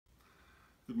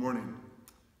Good morning.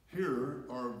 Here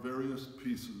are various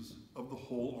pieces of the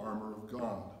whole armor of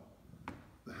God.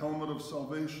 The helmet of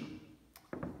salvation,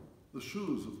 the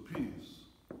shoes of peace,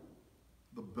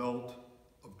 the belt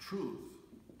of truth,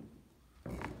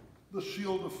 the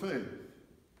shield of faith,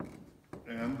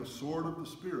 and the sword of the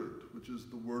Spirit, which is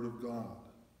the word of God.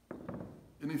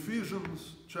 In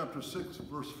Ephesians chapter 6,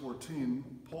 verse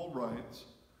 14, Paul writes,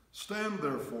 "Stand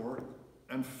therefore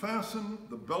and fasten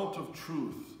the belt of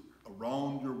truth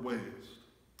around your waist."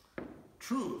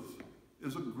 Truth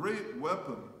is a great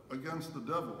weapon against the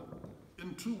devil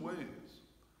in two ways.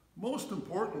 Most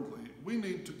importantly, we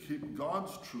need to keep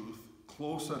God's truth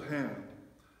close at hand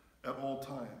at all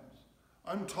times.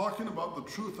 I'm talking about the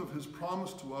truth of his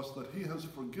promise to us that he has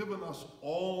forgiven us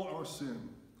all our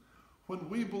sin. When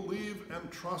we believe and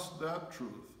trust that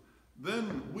truth,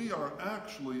 then we are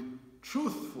actually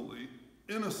truthfully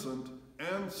innocent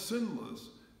and sinless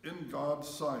in God's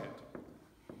sight.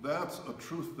 That's a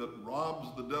truth that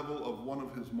robs the devil of one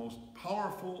of his most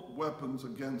powerful weapons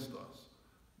against us,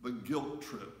 the guilt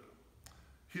trip.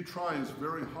 He tries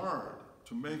very hard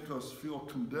to make us feel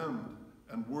condemned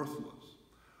and worthless.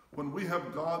 When we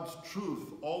have God's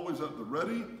truth always at the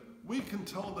ready, we can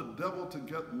tell the devil to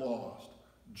get lost,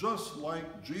 just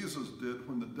like Jesus did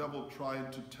when the devil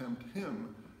tried to tempt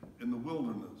him in the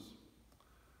wilderness.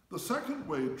 The second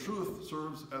way truth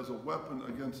serves as a weapon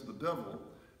against the devil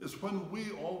is when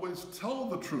we always tell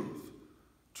the truth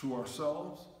to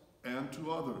ourselves and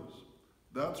to others.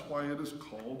 That's why it is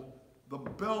called the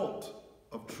belt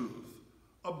of truth.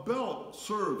 A belt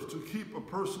serves to keep a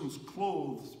person's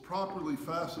clothes properly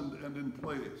fastened and in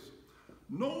place.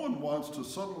 No one wants to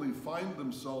suddenly find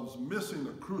themselves missing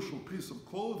a crucial piece of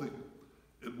clothing.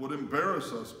 It would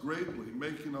embarrass us greatly,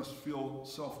 making us feel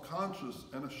self-conscious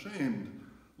and ashamed,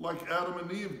 like Adam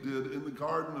and Eve did in the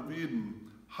Garden of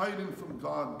Eden, hiding from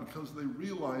God because they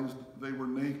realized they were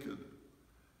naked.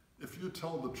 If you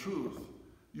tell the truth,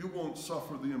 you won't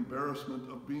suffer the embarrassment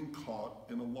of being caught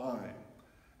in a lie.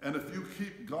 And if you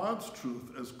keep God's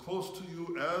truth as close to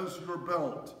you as your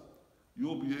belt,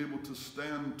 you'll be able to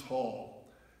stand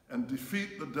tall and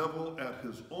defeat the devil at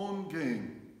his own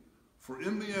game. For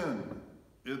in the end,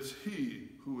 it's he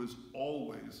who is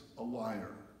always a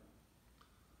liar.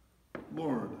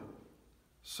 Lord,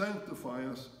 sanctify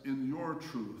us in your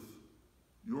truth.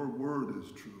 Your word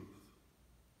is truth.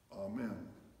 Amen.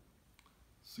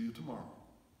 See you tomorrow.